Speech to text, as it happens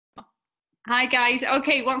Hi guys.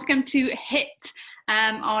 Okay, welcome to Hit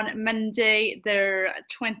on Monday, the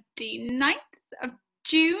 29th of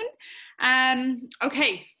June.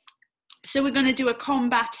 Okay, so we're going to do a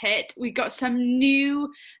combat hit. We got some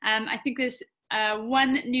new, I think there's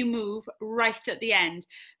one new move right at the end.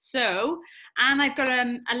 And I've got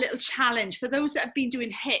a little challenge for those that have been doing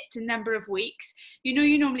Hit a number of weeks. You know,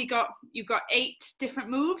 you've got 8 different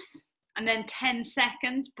moves and then 10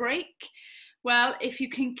 seconds break. Well, if you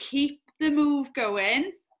can keep the move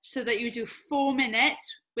going so that you do 4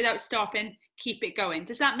 minutes without stopping, keep it going.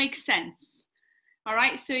 Does that make sense? All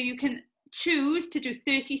right, so you can choose to do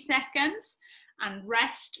 30 seconds and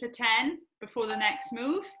rest for 10 before the next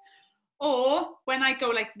move. Or when I go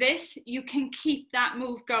like this, you can keep that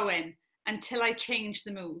move going until I change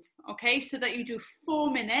the move, okay? So that you do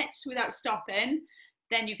 4 minutes without stopping,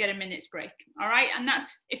 then you get a minute's break, all right? And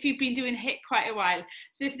that's if you've been doing HIIT quite a while.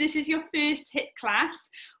 So if this is your first HIIT class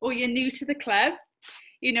or you're new to the club,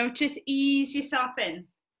 you know, just ease yourself in.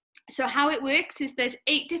 So how it works is there's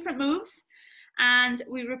 8 different moves and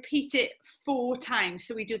we repeat it 4 times.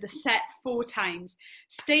 So we do the set 4 times.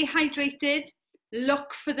 Stay hydrated,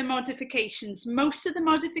 look for the modifications. Most of the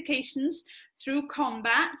modifications through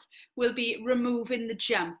combat will be removing the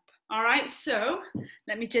jump, all right? So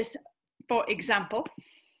let me just, for example,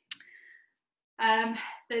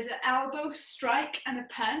 there's an elbow strike and a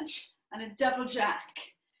punch and a double jack.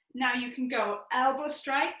 Now you can go elbow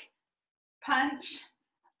strike, punch,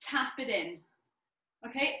 tap it in.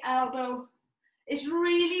 Okay, elbow. It's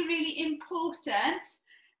really, really important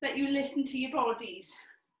that you listen to your bodies.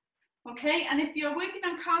 Okay, and if you're working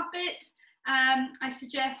on carpet, I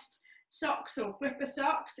suggest socks or gripper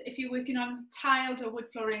socks. If you're working on tiled or wood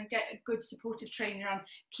flooring, get a good supportive trainer on.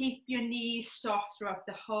 Keep your knees soft throughout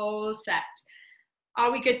the whole set.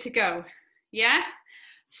 Are we good to go? Yeah?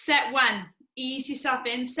 Set 1, ease yourself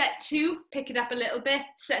in. Set 2, pick it up a little bit.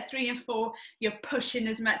 Set 3 and 4, you're pushing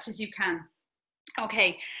as much as you can.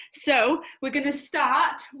 Okay, so we're going to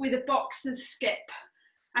start with a boxer's skip.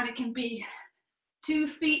 And it can be 2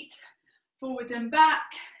 feet forward and back,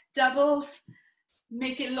 doubles.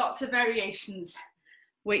 Make it lots of variations.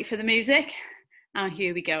 Wait for the music, and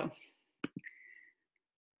here we go.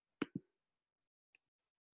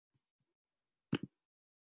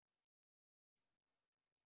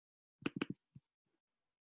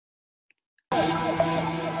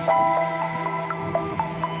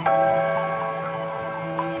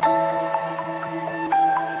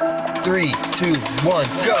 Three, 2, 1,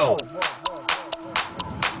 go!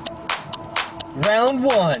 Round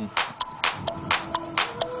 1.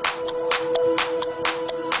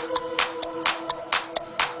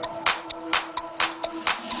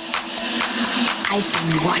 I've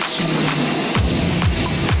been watching you.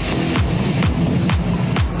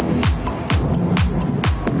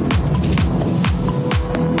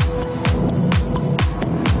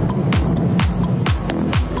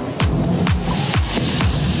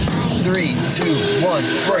 3, 2, 1,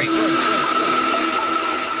 break!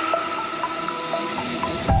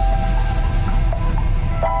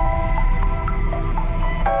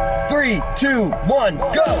 3, 2, 1,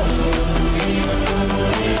 go!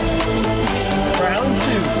 Round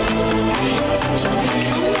 2.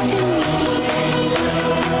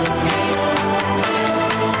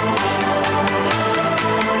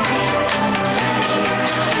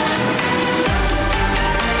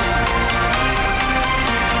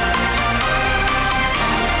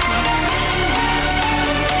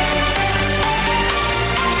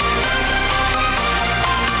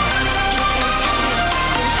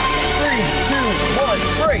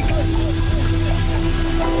 Break.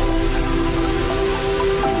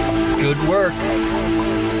 Good work.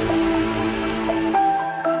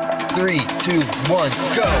 3, 2, 1,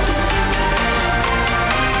 go.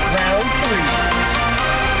 Round 3.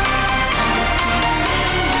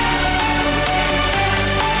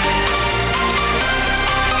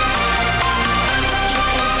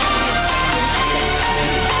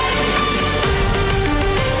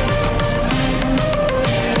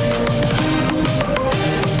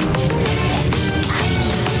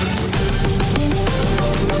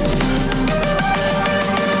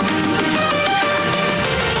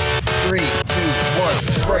 3, 2, 1,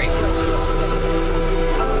 break.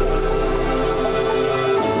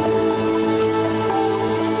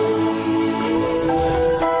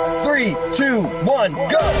 3, 2, 1,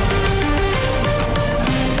 go.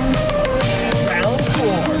 Round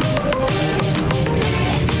 4.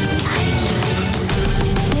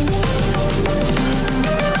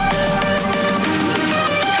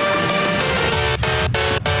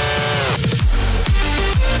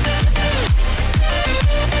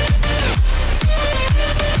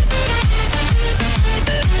 3,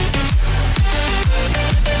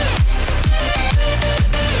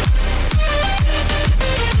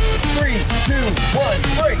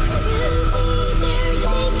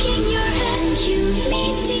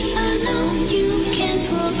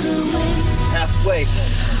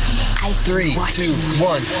 break. I've been 3, 2, watching you.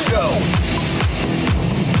 1, go.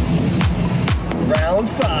 Round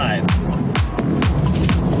 5.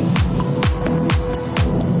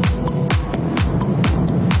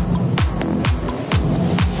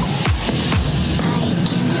 I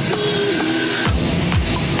can see.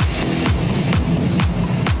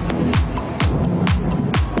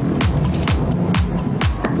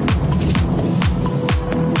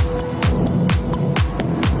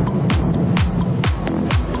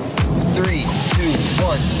 3, 2,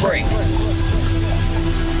 1, break.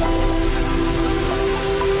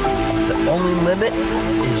 The only limit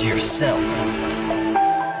is yourself.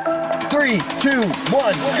 3, 2,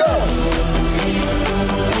 1, go.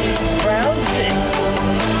 Round 6.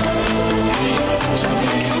 Just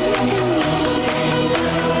come to me.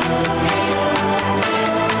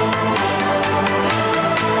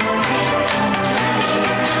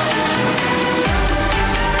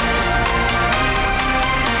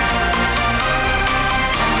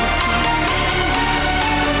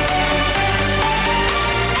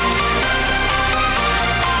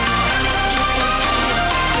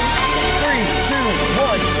 3, 2,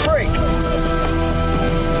 1, break.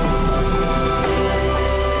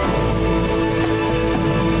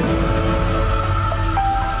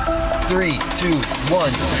 Three, two,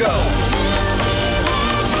 one, go.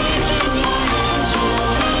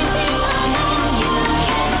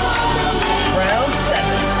 Round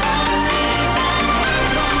 7.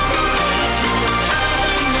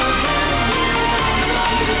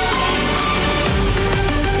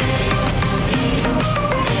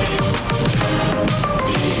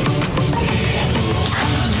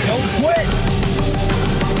 Don't quit.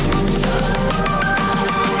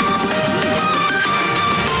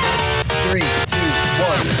 3, 2,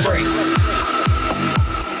 1, break.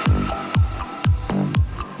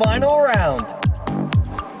 Final round.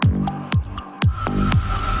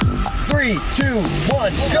 3, 2,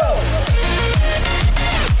 1, go.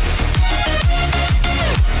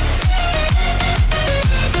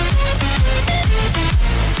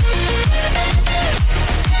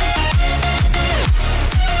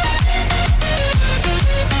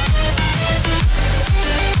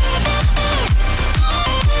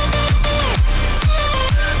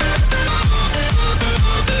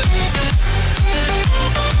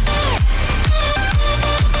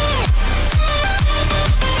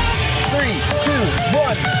 Three, two,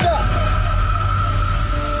 one, stop.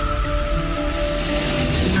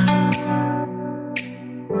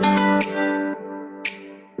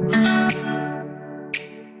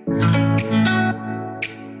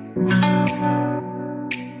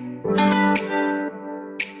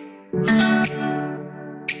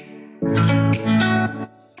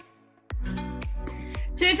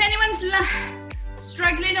 So if anyone's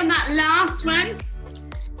struggling on that last one,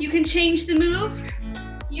 you can change the move.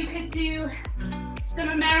 You could do some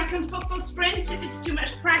American football sprints if it's too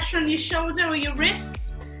much pressure on your shoulder or your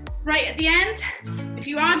wrists right at the end. If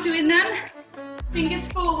you are doing them, fingers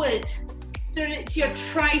forward so that it's your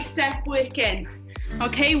tricep working.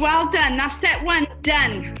 Okay, well done. That's set 1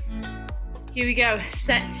 done. Here we go,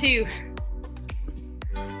 set 2.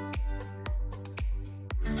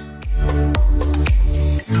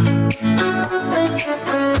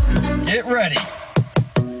 Get ready.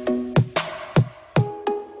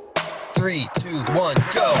 3, 2, 1,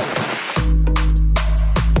 go.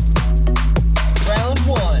 Round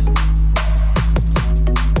 1.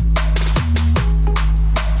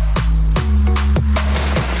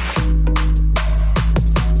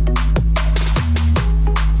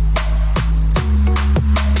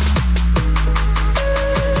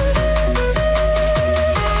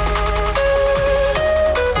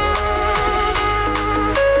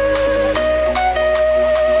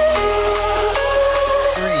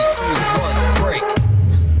 Three, two, one, break.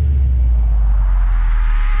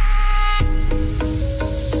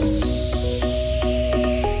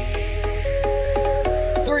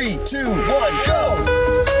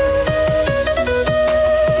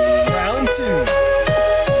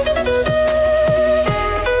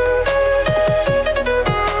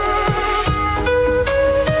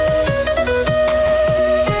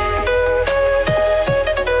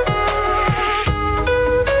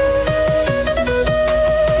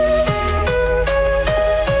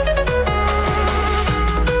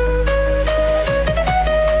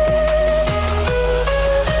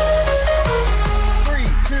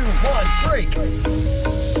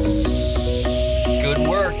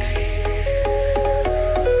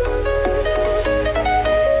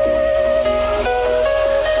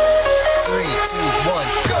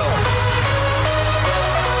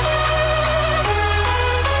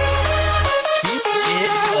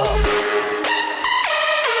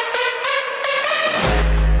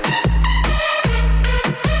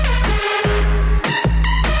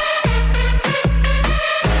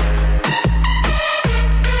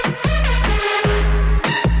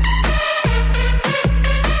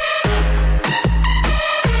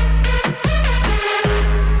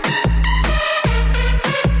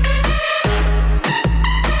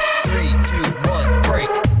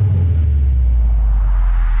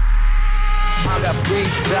 got free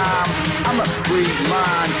time. I'm a free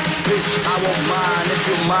mind. Bitch, I won't mind if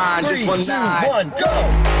you mind. 3, Just one 2, night. 1, go!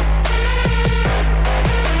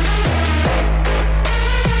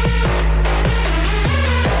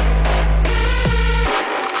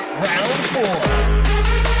 Round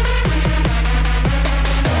 4.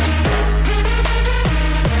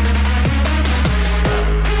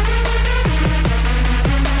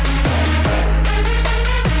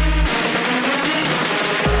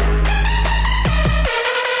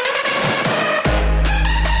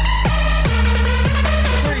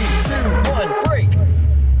 3, 2, 1, break!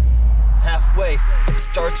 Halfway, it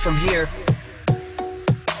starts from here.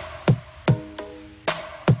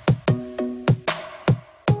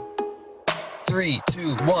 3,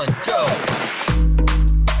 2, 1, go!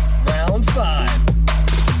 Round 5.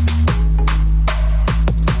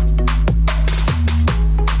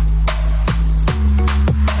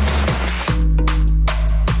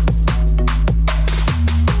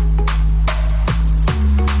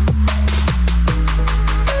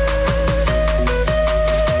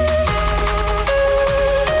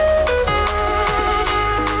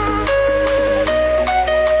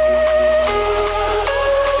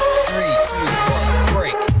 3, 2, 1,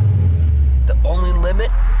 break! The only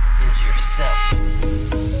limit is yourself.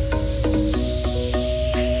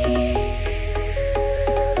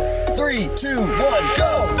 3, 2, 1,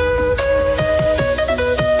 go!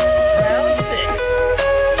 Round 6.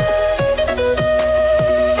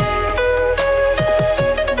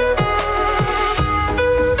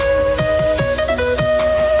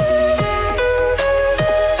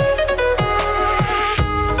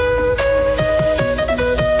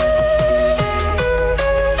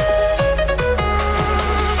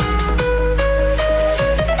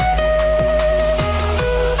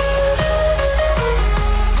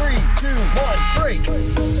 3, 2, 1, break!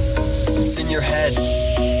 It's in your head.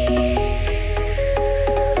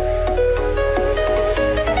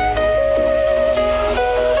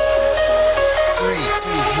 3, 2,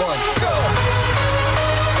 1, go!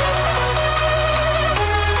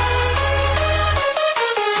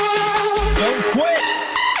 Don't quit!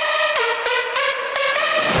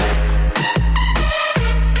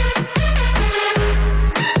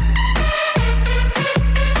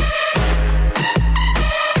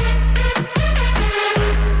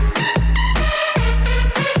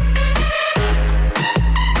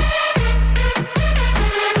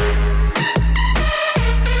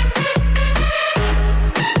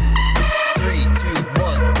 3, 2,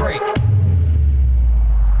 1, break!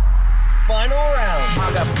 Final round.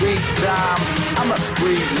 I got free time. I'm a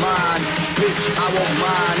free mind. Bitch, I won't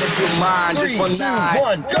mind if you mind. 3, Just one 2, night.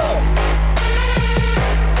 1, go!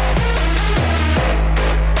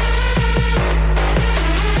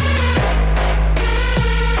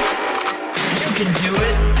 You can do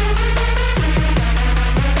it.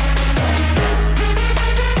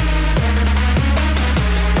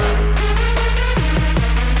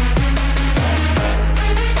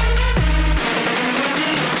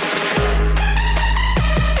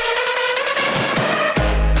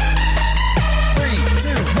 3, 2,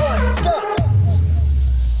 1, stop!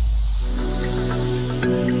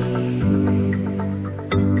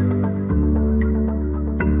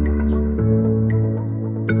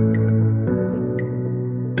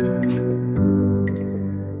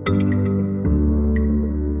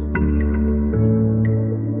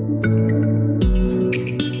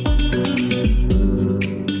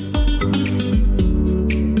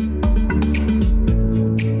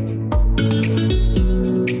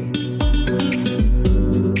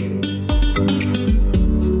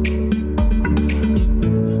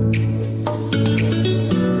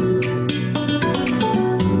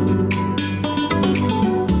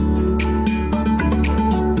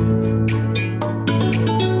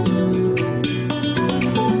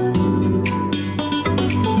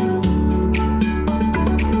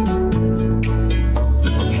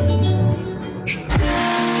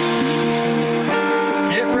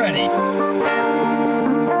 Get ready.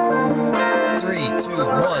 3, 2,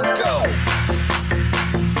 1, go!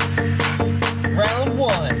 Round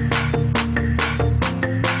 1.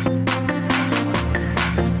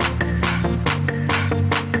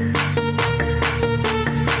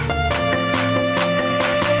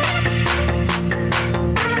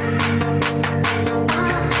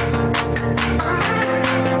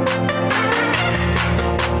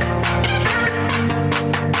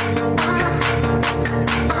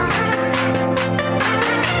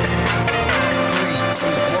 3, 2,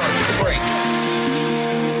 1, break!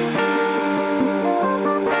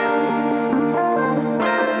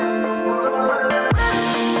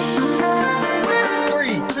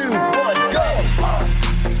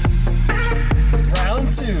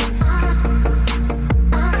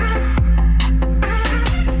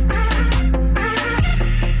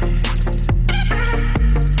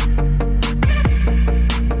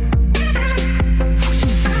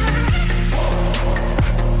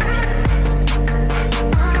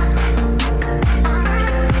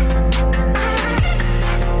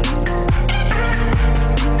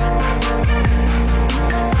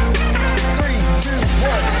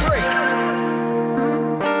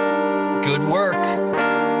 Good work.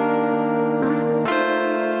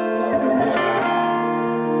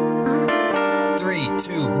 3,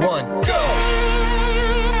 2, 1, go!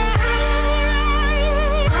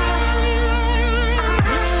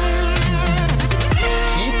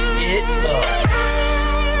 Keep it up.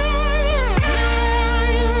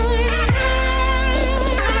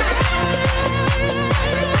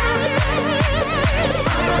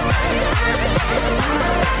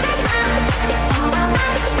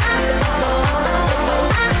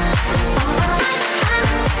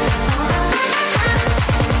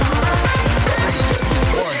 3, 2,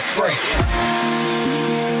 1, break.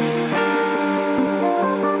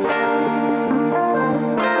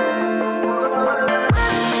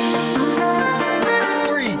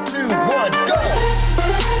 Three, two, one, go!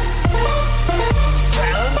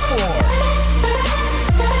 Round 4.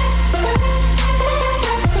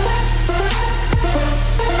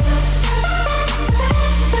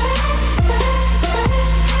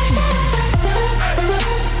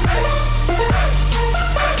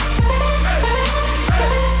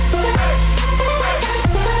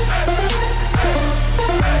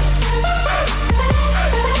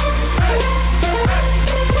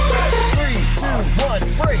 3, 2, 1,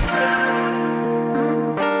 break.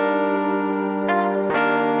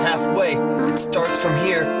 Halfway, it starts from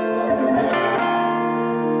here.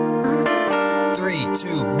 3,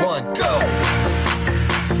 2, 1, go!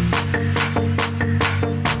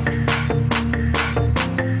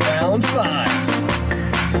 Round 5.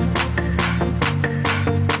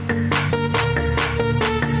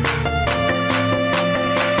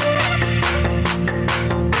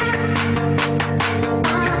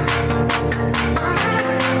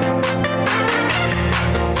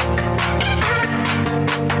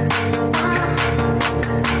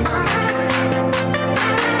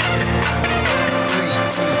 3,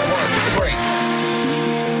 2, 1, break.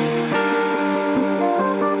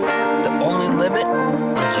 The only limit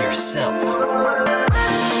is yourself.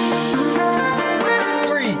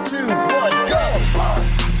 3, 2, 1, go!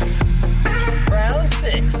 Round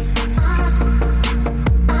 6.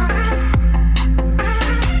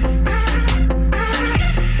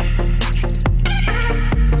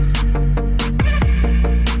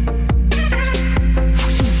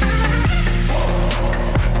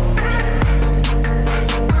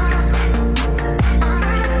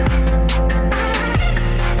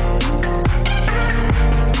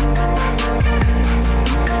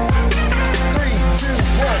 3, 2,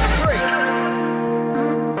 1, break.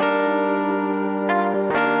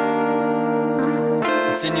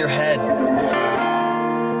 It's in your head.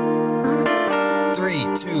 3,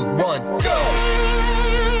 2, 1, go!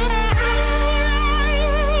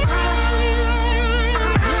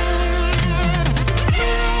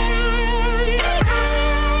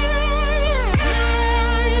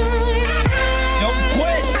 Don't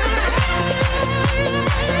quit!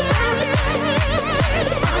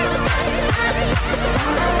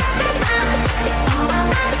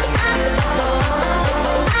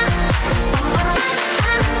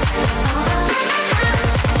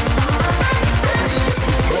 3, 2,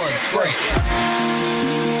 1, break.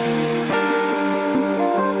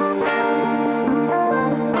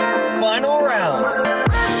 Final round.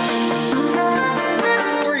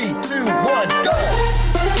 3, 2, 1, go!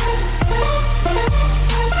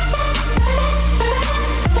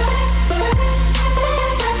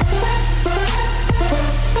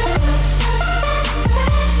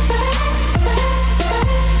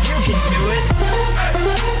 You can do it.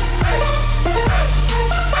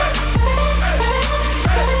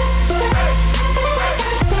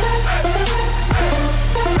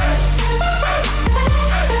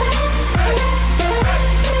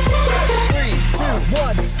 3, 2,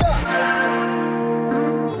 1, stop!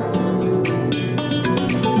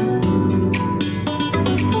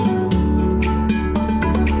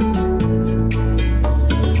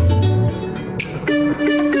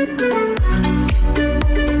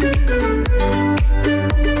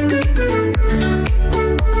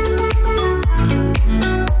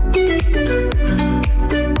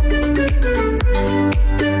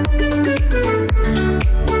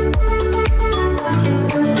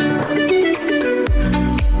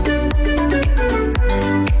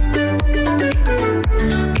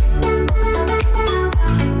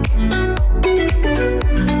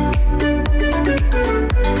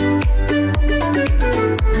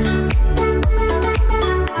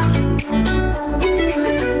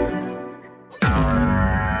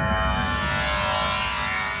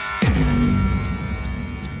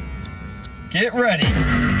 Get ready.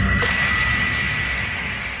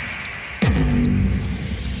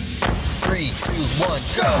 3, 2, 1,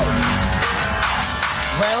 go!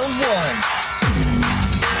 Round one.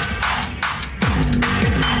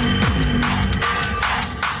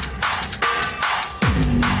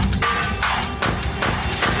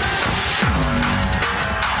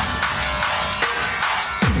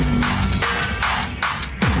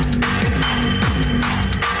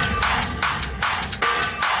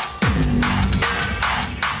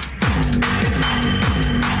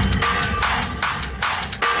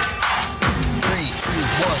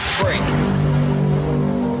 Break.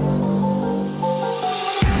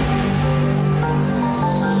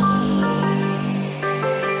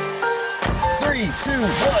 3, 2,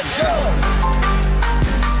 1, go!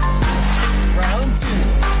 Round two.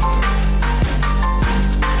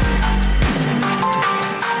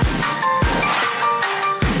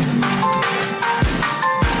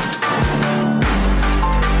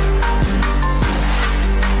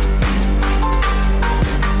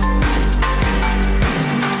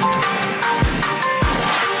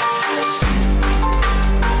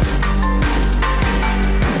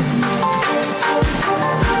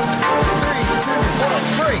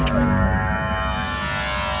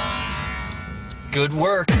 Good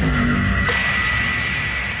work. 3,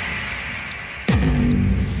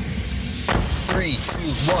 2,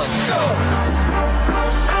 1, go!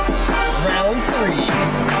 Round three.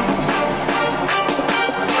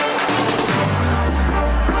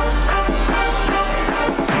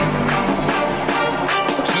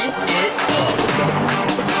 Keep it up.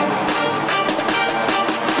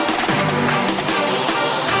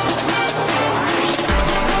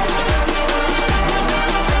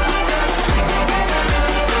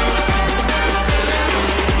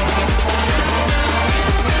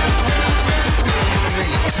 3,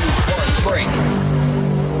 2, 1, break.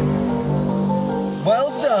 Well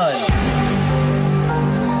done.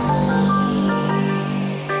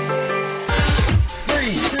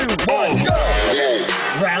 3, 2, 1, go!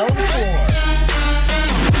 Round four.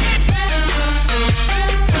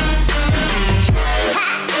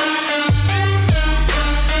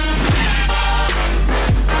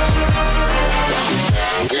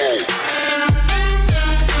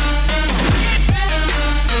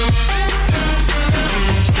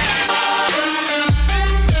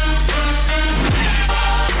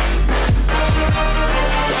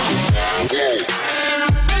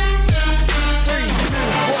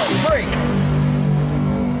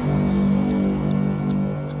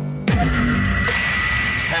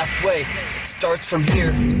 Halfway, it starts from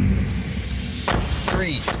here.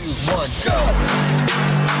 3, 2, 1, go!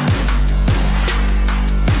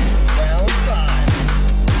 Round five.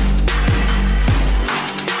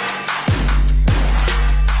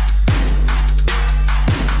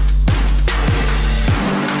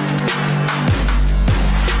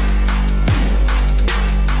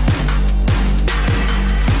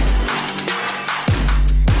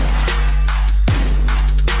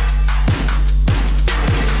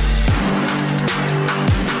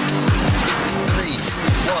 3, 2,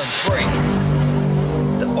 1, break.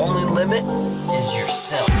 The only limit is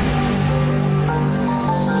yourself.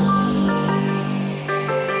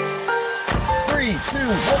 3, 2,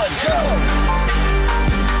 1, go!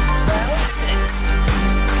 Round six.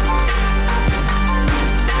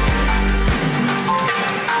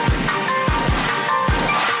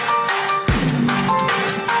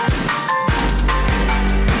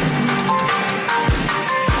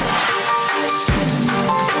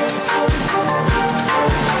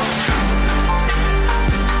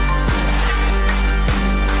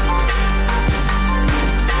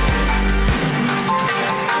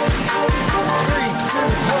 3, 2,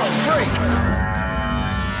 1, break.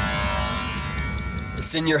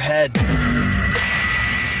 It's in your head.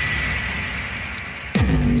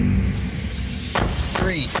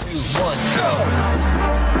 3, 2, 1, go!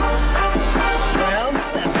 Round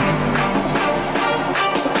seven.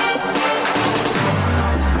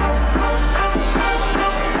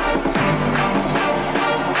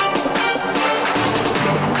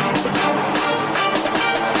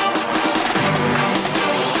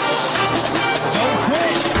 3,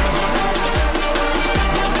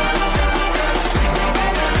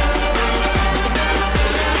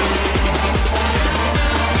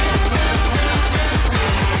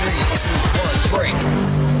 2, 1, break.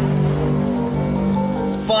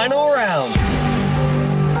 Final round.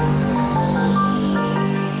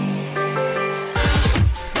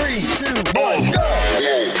 3, 2, 1, go!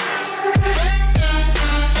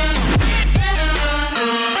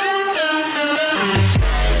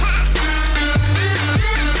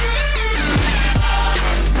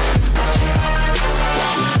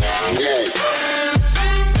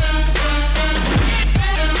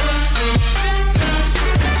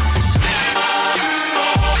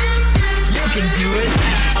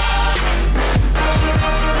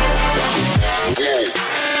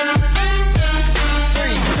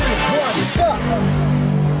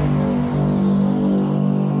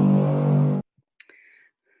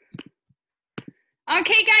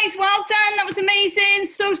 Okay, guys, well done. That was amazing.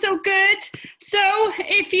 So good. So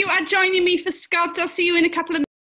if you are joining me for Scott, I'll see you in a couple of